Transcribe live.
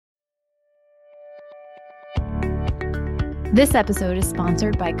This episode is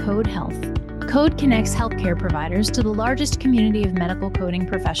sponsored by Code Health. Code connects healthcare providers to the largest community of medical coding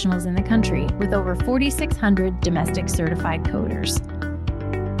professionals in the country, with over 4,600 domestic certified coders.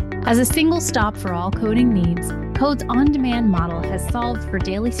 As a single stop for all coding needs, Code's on-demand model has solved for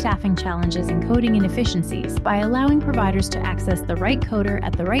daily staffing challenges and coding inefficiencies by allowing providers to access the right coder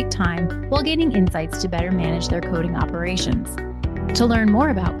at the right time while gaining insights to better manage their coding operations. To learn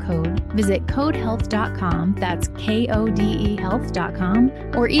more about Code, visit codehealth.com, that's KODE health.com,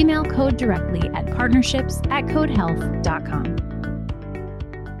 or email Code directly at partnerships@codehealth.com.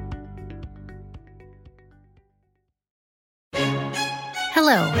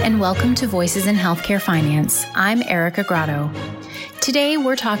 Hello, and welcome to Voices in Healthcare Finance. I'm Erica Grotto. Today,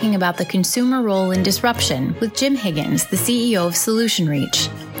 we're talking about the consumer role in disruption with Jim Higgins, the CEO of Solution Reach.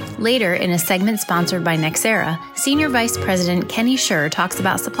 Later, in a segment sponsored by Nexera, Senior Vice President Kenny Schur talks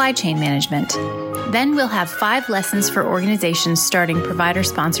about supply chain management. Then we'll have 5 lessons for organizations starting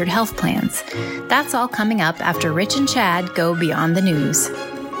provider-sponsored health plans. That's all coming up after Rich and Chad go beyond the news.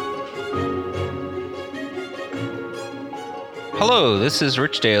 Hello, this is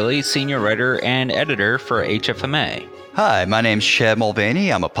Rich Daly, Senior Writer and Editor for HFMA. Hi, my name's Chad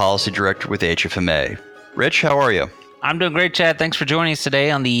Mulvaney. I'm a Policy Director with HFMA. Rich, how are you? I'm doing great, Chad. Thanks for joining us today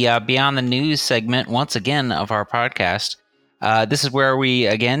on the Beyond the News segment, once again, of our podcast. This is where we,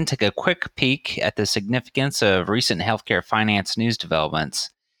 again, take a quick peek at the significance of recent healthcare finance news developments.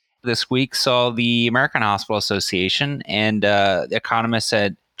 This week saw the American Hospital Association and economists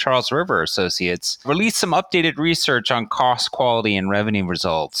at Charles River Associates release some updated research on cost, quality, and revenue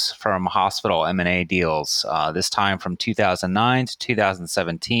results from hospital M&A deals, this time from 2009 to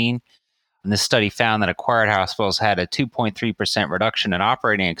 2017. And this study found that acquired hospitals had a 2.3% reduction in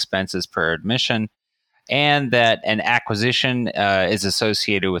operating expenses per admission, and that an acquisition is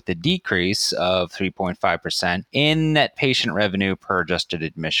associated with a decrease of 3.5% in net patient revenue per adjusted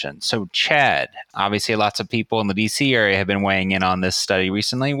admission. So, Chad, obviously lots of people in the DC area have been weighing in on this study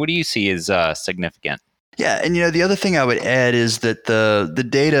recently. What do you see as significant? Yeah, and the other thing I would add is that the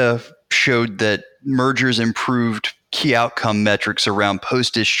data showed that mergers improved key outcome metrics around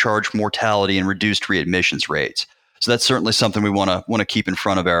post-discharge mortality and reduced readmissions rates. So that's certainly something we want to keep in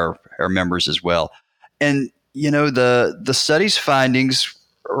front of our members as well. And the study's findings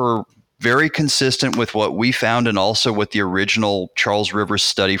are very consistent with what we found and also what the original Charles River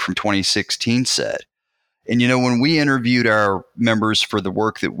study from 2016 said. And when we interviewed our members for the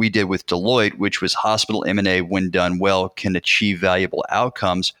work that we did with Deloitte, which was hospital M&A when done well can achieve valuable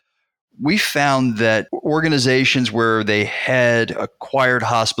outcomes, we found that organizations where they had acquired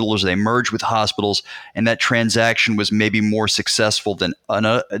hospitals, they merged with hospitals, and that transaction was maybe more successful than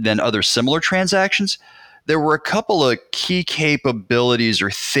other similar transactions, there were a couple of key capabilities or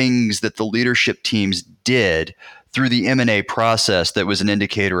things that the leadership teams did through the M&A process that was an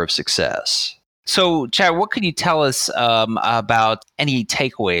indicator of success. So, Chad, what could you tell us about any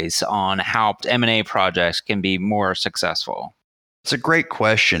takeaways on how M&A projects can be more successful? It's a great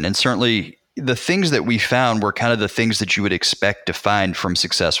question. And certainly the things that we found were kind of the things that you would expect to find from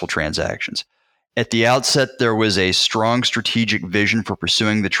successful transactions. At the outset, there was a strong strategic vision for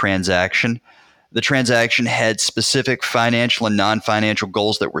pursuing the transaction. The transaction had specific financial and non-financial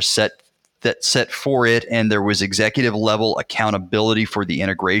goals that were set for it, and there was executive level accountability for the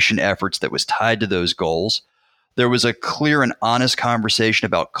integration efforts that was tied to those goals. There was a clear and honest conversation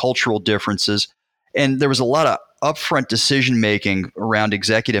about cultural differences, and there was a lot of upfront decision-making around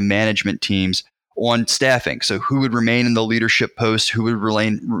executive management teams on staffing. So who would remain in the leadership post, who would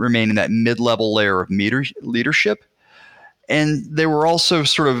remain in that mid-level layer of leadership. And they were also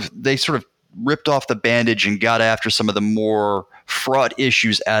sort of ripped off the bandage and got after some of the more fraught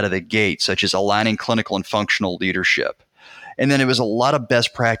issues out of the gate, such as aligning clinical and functional leadership. And then it was a lot of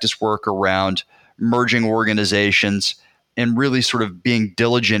best practice work around merging organizations and really sort of being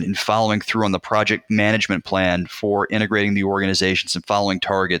diligent in following through on the project management plan for integrating the organizations and following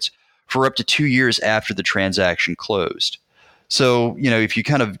targets for up to 2 years after the transaction closed. So, if you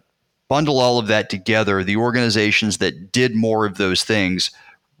kind of bundle all of that together, the organizations that did more of those things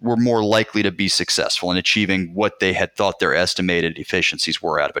were more likely to be successful in achieving what they had thought their estimated efficiencies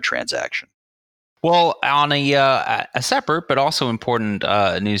were out of a transaction. Well, on a separate but also important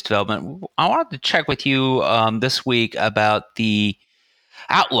news development, I wanted to check with you this week about the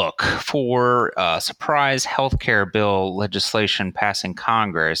outlook for surprise healthcare bill legislation passing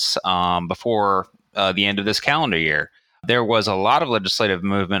Congress before the end of this calendar year. There was a lot of legislative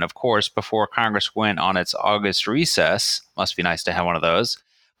movement, of course, before Congress went on its August recess. Must be nice to have one of those.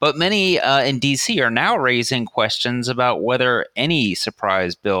 But many in D.C. are now raising questions about whether any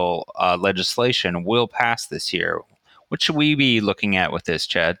surprise bill legislation will pass this year. What should we be looking at with this,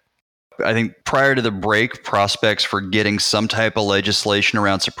 Chad? I think prior to the break, prospects for getting some type of legislation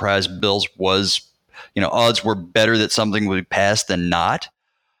around surprise bills was, odds were better that something would pass than not.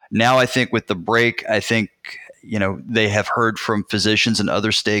 Now I think with the break, they have heard from physicians and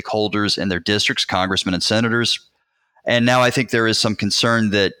other stakeholders in their districts, congressmen and senators. And now I think there is some concern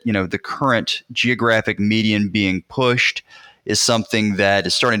that, the current geographic median being pushed is something that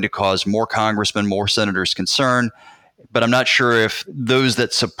is starting to cause more congressmen, more senators concern. But I'm not sure if those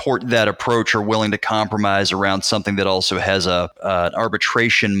that support that approach are willing to compromise around something that also has an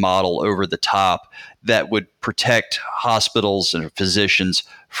arbitration model over the top that would protect hospitals and physicians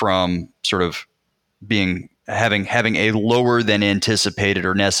from sort of having a lower than anticipated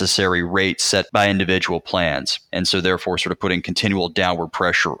or necessary rate set by individual plans. And so therefore sort of putting continual downward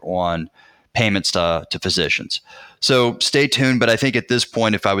pressure on payments to physicians. So stay tuned. But I think at this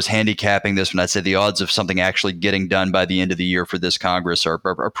point, if I was handicapping this one, I'd say the odds of something actually getting done by the end of the year for this Congress are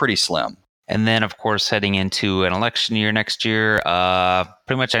pretty slim. And then, of course, heading into an election year next year,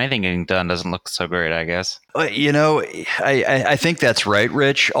 pretty much anything getting done doesn't look so great, I guess. I think that's right,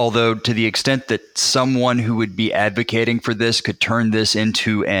 Rich. Although to the extent that someone who would be advocating for this could turn this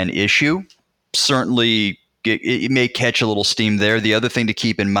into an issue, certainly it may catch a little steam there. The other thing to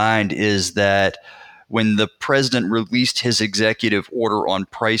keep in mind is that when the president released his executive order on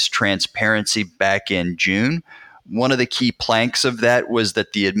price transparency back in June, one of the key planks of that was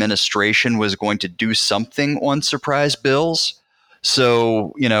that the administration was going to do something on surprise bills.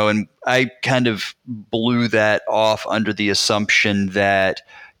 So, and I kind of blew that off under the assumption that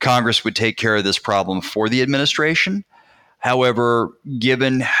Congress would take care of this problem for the administration. However,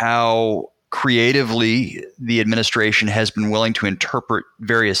 given how creatively the administration has been willing to interpret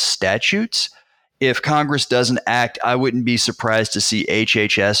various statutes, if Congress doesn't act, I wouldn't be surprised to see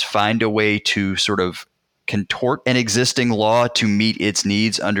HHS find a way to sort of contort an existing law to meet its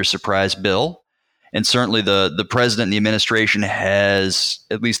needs under surprise bill. And certainly the president and the administration has,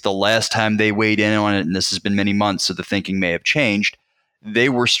 at least the last time they weighed in on it, and this has been many months, so the thinking may have changed, they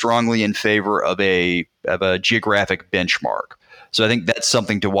were strongly in favor of a geographic benchmark. So I think that's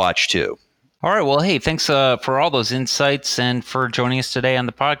something to watch too. All right. Well, hey, thanks for all those insights and for joining us today on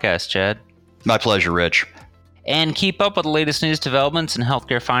the podcast, Chad. My pleasure, Rich. And keep up with the latest news developments in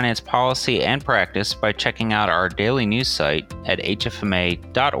healthcare finance policy and practice by checking out our daily news site at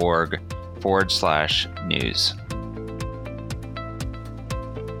hfma.org/news.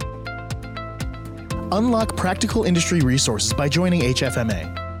 Unlock practical industry resources by joining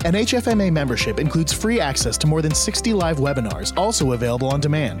HFMA. An HFMA membership includes free access to more than 60 live webinars, also available on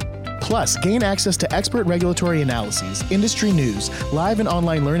demand. Plus, gain access to expert regulatory analyses, industry news, live and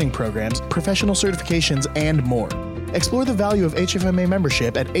online learning programs, professional certifications, and more. Explore the value of HFMA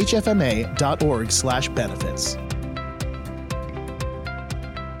membership at hfma.org/benefits.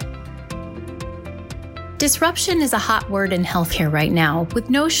 Disruption is a hot word in healthcare right now, with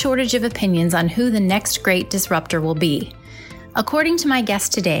no shortage of opinions on who the next great disruptor will be. According to my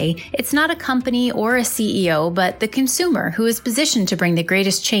guest today, it's not a company or a CEO, but the consumer who is positioned to bring the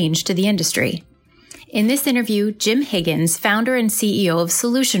greatest change to the industry. In this interview, Jim Higgins, founder and CEO of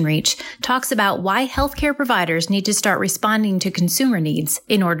SolutionReach, talks about why healthcare providers need to start responding to consumer needs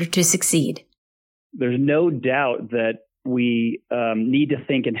in order to succeed. There's no doubt that we need to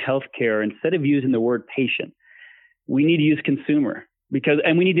think in healthcare, instead of using the word patient, we need to use consumer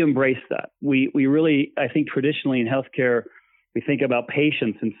and we need to embrace that. We really, I think traditionally in healthcare, we think about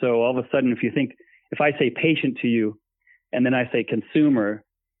patients. And so all of a sudden, if I say patient to you and then I say consumer,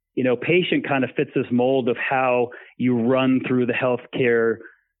 patient kind of fits this mold of how you run through the healthcare,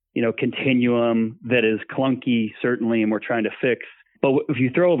 continuum that is clunky, certainly, and we're trying to fix. But if you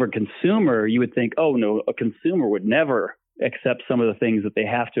throw over consumer, you would think, oh no, a consumer would never accept some of the things that they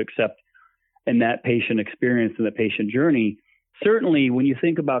have to accept in that patient experience and the patient journey. Certainly, when you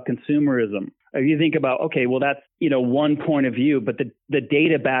think about consumerism, if you think about, okay, well, that's, one point of view, but the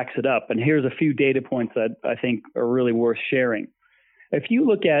data backs it up. And here's a few data points that I think are really worth sharing. If you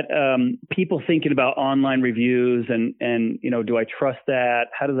look at people thinking about online reviews and do I trust that?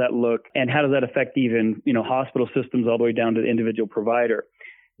 How does that look? And how does that affect even, hospital systems all the way down to the individual provider?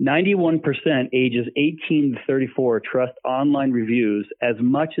 91% ages 18 to 34 trust online reviews as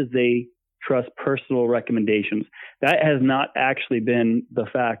much as they trust personal recommendations. That has not actually been the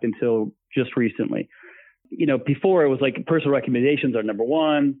fact until just recently. Before it was like personal recommendations are number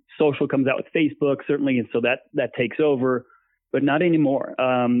one. Social comes out with Facebook, certainly, and so that takes over, but not anymore.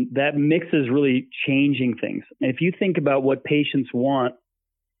 That mix is really changing things. And if you think about what patients want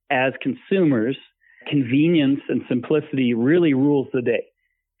as consumers, convenience and simplicity really rules the day.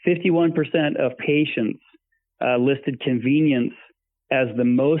 51% of patients listed convenience as the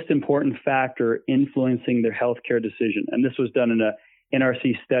most important factor influencing their healthcare decision. And this was done in a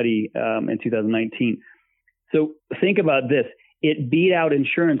NRC study in 2019. So think about this. It beat out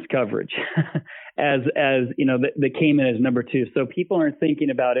insurance coverage as you know, that came in as number two. So people aren't thinking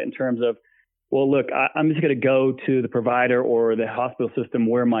about it in terms of, well, look, I'm just going to go to the provider or the hospital system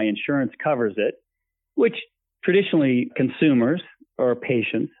where my insurance covers it, which traditionally consumers or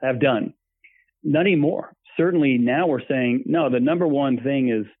patients have done. Not anymore. Certainly now we're saying, no, the number one thing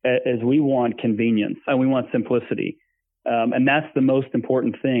is we want convenience and we want simplicity. And that's the most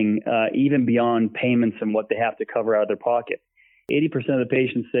important thing, even beyond payments and what they have to cover out of their pocket. 80% of the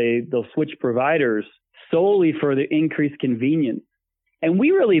patients say they'll switch providers solely for the increased convenience. And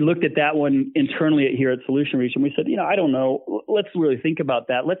we really looked at that one internally here at Solution Reach, and we said, I don't know, let's really think about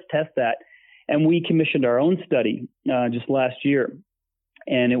that. Let's test that. And we commissioned our own study just last year.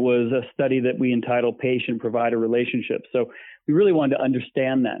 And it was a study that we entitled Patient-Provider Relationships. So we really wanted to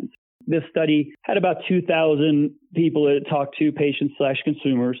understand that. This study had about 2,000 people that talked to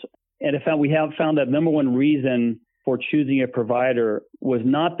patients/consumers. And we have found that number one reason for choosing a provider was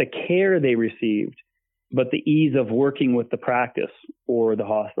not the care they received, but the ease of working with the practice or the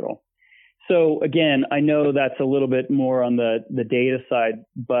hospital. So again, I know that's a little bit more on the data side,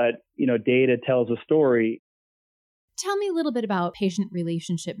 but data tells a story. Tell me a little bit about patient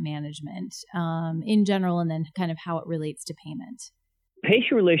relationship management in general, and then kind of how it relates to payment.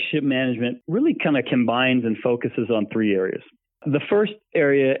 Patient relationship management really kind of combines and focuses on three areas. The first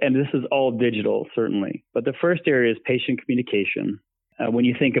area, and this is all digital certainly, but the first area is patient communication. When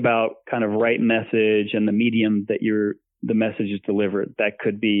you think about kind of right message and the medium that the message is delivered, that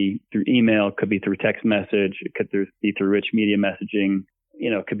could be through email, could be through text message, it could be through rich media messaging,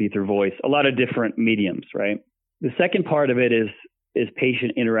 it could be through voice, a lot of different mediums, right? The second part of it is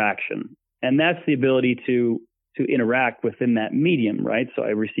patient interaction. And that's the ability to interact within that medium, right? So I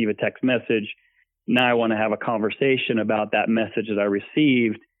receive a text message. Now I want to have a conversation about that message that I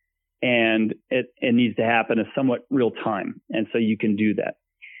received, and it needs to happen in somewhat real time. And so you can do that.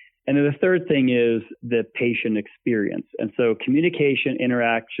 And then the third thing is the patient experience. And so communication,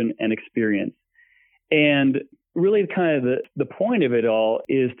 interaction, and experience. And really kind of the point of it all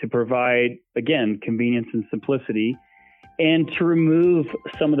is to provide, again, convenience and simplicity, and to remove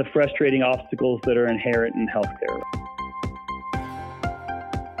some of the frustrating obstacles that are inherent in healthcare.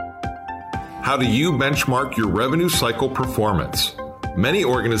 How do you benchmark your revenue cycle performance? Many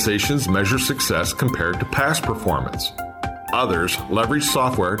organizations measure success compared to past performance. Others leverage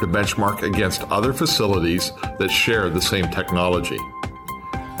software to benchmark against other facilities that share the same technology.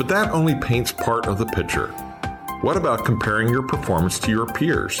 But that only paints part of the picture. What about comparing your performance to your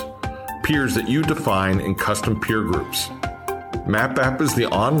peers? Peers that you define in custom peer groups. MapApp is the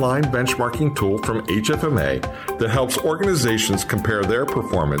online benchmarking tool from HFMA that helps organizations compare their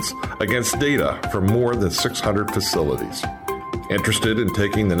performance against data from more than 600 facilities. Interested in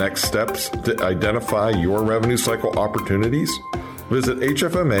taking the next steps to identify your revenue cycle opportunities? Visit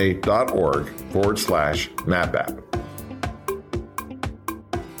hfma.org/MapApp.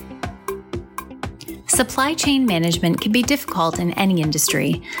 Supply chain management can be difficult in any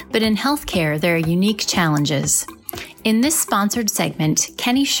industry, but in healthcare, there are unique challenges. In this sponsored segment,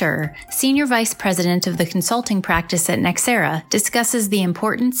 Kenny Scher, Senior Vice President of the consulting practice at Nexera, discusses the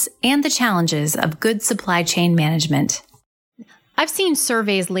importance and the challenges of good supply chain management. I've seen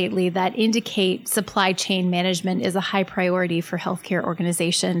surveys lately that indicate supply chain management is a high priority for healthcare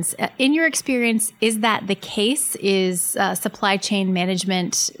organizations. In your experience, is that the case? Is supply chain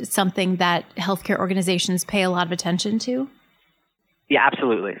management something that healthcare organizations pay a lot of attention to? Yeah,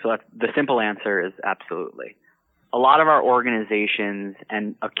 absolutely. So the simple answer is absolutely. A lot of our organizations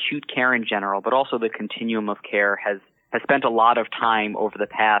and acute care in general, but also the continuum of care has spent a lot of time over the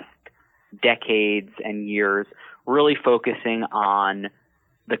past decades and years really focusing on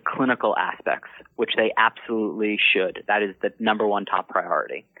the clinical aspects, which they absolutely should. That is the number one top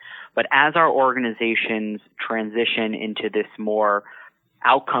priority. But as our organizations transition into this more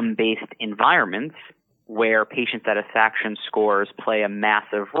outcome-based environments where patient satisfaction scores play a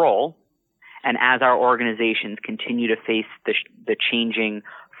massive role, and as our organizations continue to face the changing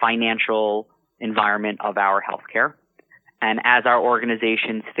financial environment of our healthcare, and as our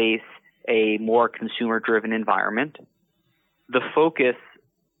organizations face a more consumer-driven environment, the focus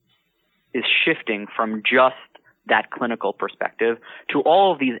is shifting from just that clinical perspective to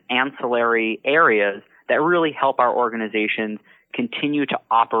all of these ancillary areas that really help our organizations continue to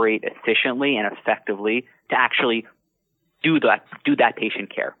operate efficiently and effectively to actually do that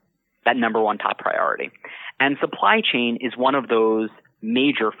patient care, that number one top priority. And supply chain is one of those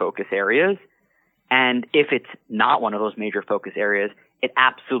major focus areas. And if it's not one of those major focus areas, it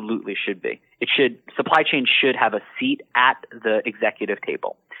absolutely should be. Supply chain should have a seat at the executive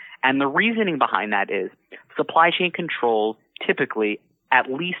table. And the reasoning behind that is supply chain controls typically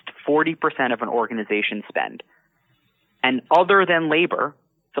at least 40% of an organization's spend. And other than labor,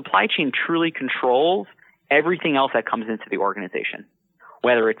 supply chain truly controls everything else that comes into the organization,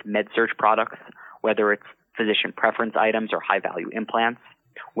 whether it's med-surg products, whether it's physician preference items or high-value implants,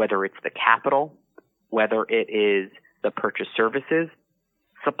 whether it's the capital, whether it is the purchase services.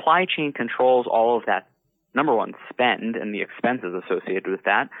 Supply chain controls all of that, number one, spend and the expenses associated with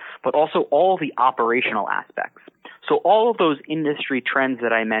that, but also all the operational aspects. So all of those industry trends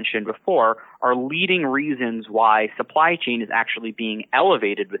that I mentioned before are leading reasons why supply chain is actually being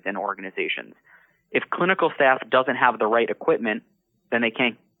elevated within organizations. If clinical staff doesn't have the right equipment, then they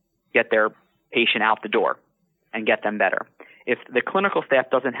can't get their patient out the door and get them better. If the clinical staff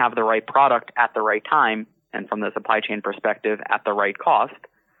doesn't have the right product at the right time, and from the supply chain perspective at the right cost,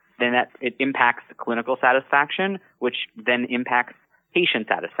 then it impacts clinical satisfaction, which then impacts patient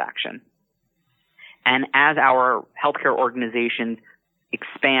satisfaction. And as our healthcare organizations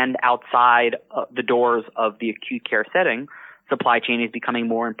expand outside the doors of the acute care setting, supply chain is becoming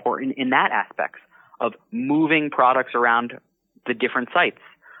more important in that aspect of moving products around the different sites,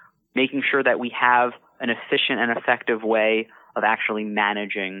 making sure that we have an efficient and effective way of actually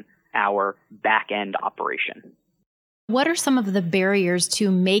managing our back-end operation. What are some of the barriers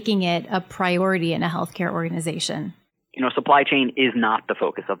to making it a priority in a healthcare organization? Supply chain is not the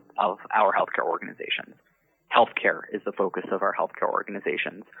focus of our healthcare organizations. Healthcare is the focus of our healthcare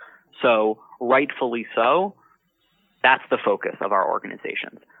organizations. So rightfully so, that's the focus of our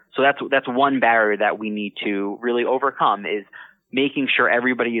organizations. So that's one barrier that we need to really overcome, is making sure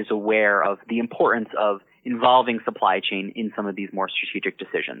everybody is aware of the importance of involving supply chain in some of these more strategic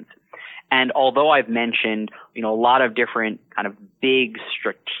decisions. And although I've mentioned, a lot of different kind of big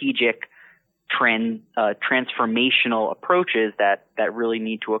strategic transformational approaches that really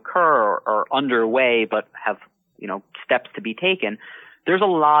need to occur or underway, but have, steps to be taken, there's a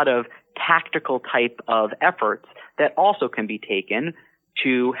lot of tactical type of efforts that also can be taken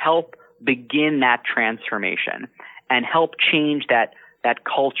to help begin that transformation and help change that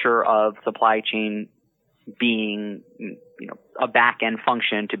culture of supply chain being, a back-end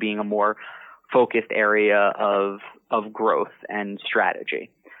function to being a more focused area of growth and strategy.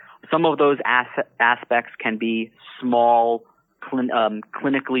 Some of those aspects can be small,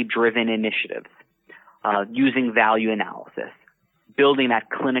 clinically driven initiatives, using value analysis, building that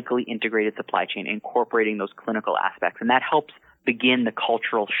clinically integrated supply chain, incorporating those clinical aspects, and that helps begin the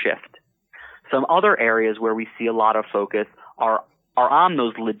cultural shift. Some other areas where we see a lot of focus are on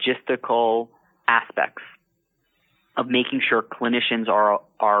those logistical aspects of making sure clinicians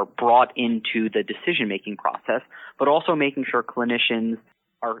are brought into the decision-making process, but also making sure clinicians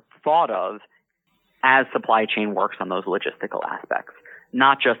are thought of as supply chain works on those logistical aspects.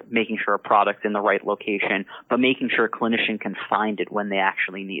 Not just making sure a product's in the right location, but making sure a clinician can find it when they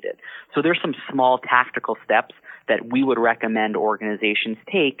actually need it. So there's some small tactical steps that we would recommend organizations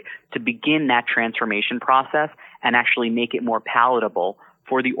take to begin that transformation process and actually make it more palatable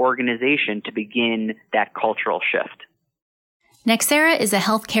for the organization to begin that cultural shift. Nexera is a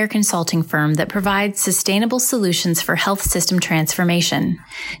healthcare consulting firm that provides sustainable solutions for health system transformation.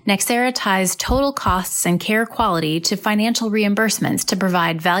 Nexera ties total costs and care quality to financial reimbursements to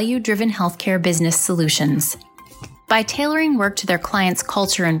provide value-driven healthcare business solutions. By tailoring work to their clients'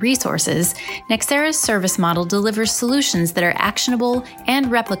 culture and resources, Nexera's service model delivers solutions that are actionable and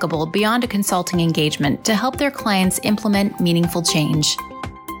replicable beyond a consulting engagement to help their clients implement meaningful change.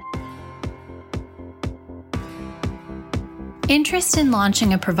 Interest in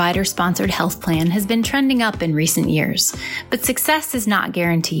launching a provider-sponsored health plan has been trending up in recent years, but success is not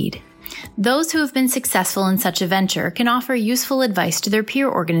guaranteed. Those who have been successful in such a venture can offer useful advice to their peer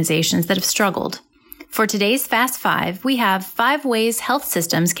organizations that have struggled. For today's Fast 5, we have 5 ways health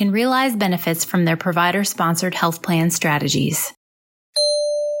systems can realize benefits from their provider-sponsored health plan strategies.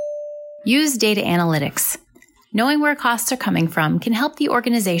 Use data analytics. Knowing where costs are coming from can help the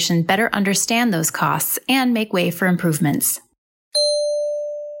organization better understand those costs and make way for improvements.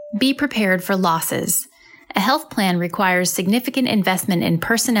 Be prepared for losses. A health plan requires significant investment in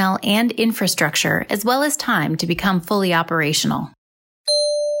personnel and infrastructure, as well as time to become fully operational.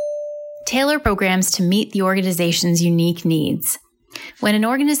 Tailor programs to meet the organization's unique needs. When an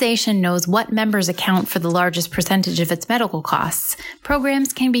organization knows what members account for the largest percentage of its medical costs,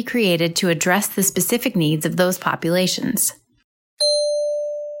 programs can be created to address the specific needs of those populations.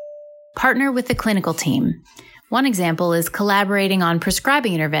 Partner with the clinical team. One example is collaborating on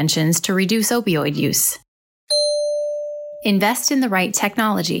prescribing interventions to reduce opioid use. Invest in the right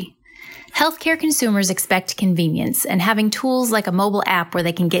technology. Healthcare consumers expect convenience, and having tools like a mobile app where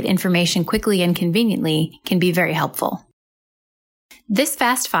they can get information quickly and conveniently can be very helpful. This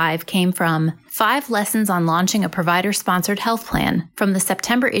Fast 5 came from 5 Lessons on Launching a Provider-Sponsored Health Plan from the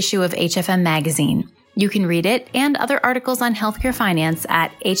September issue of HFM Magazine. You can read it and other articles on healthcare finance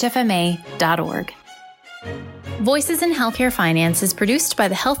at hfma.org. Voices in Healthcare Finance is produced by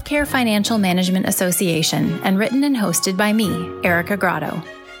the Healthcare Financial Management Association and written and hosted by me, Erica Grotto.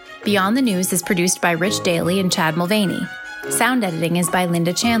 Beyond the News is produced by Rich Daly and Chad Mulvaney. Sound editing is by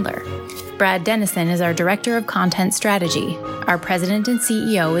Linda Chandler. Brad Dennison is our Director of Content Strategy. Our President and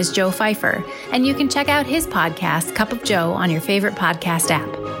CEO is Joe Pfeiffer, and you can check out his podcast, Cup of Joe, on your favorite podcast app.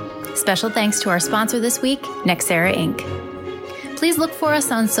 Special thanks to our sponsor this week, Nexera Inc. Please look for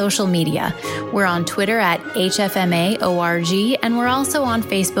us on social media. We're on Twitter at HFMAORG, and we're also on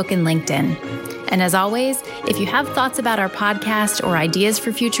Facebook and LinkedIn. And as always, if you have thoughts about our podcast or ideas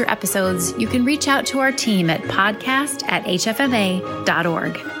for future episodes, you can reach out to our team at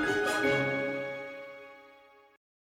podcast@hfma.org.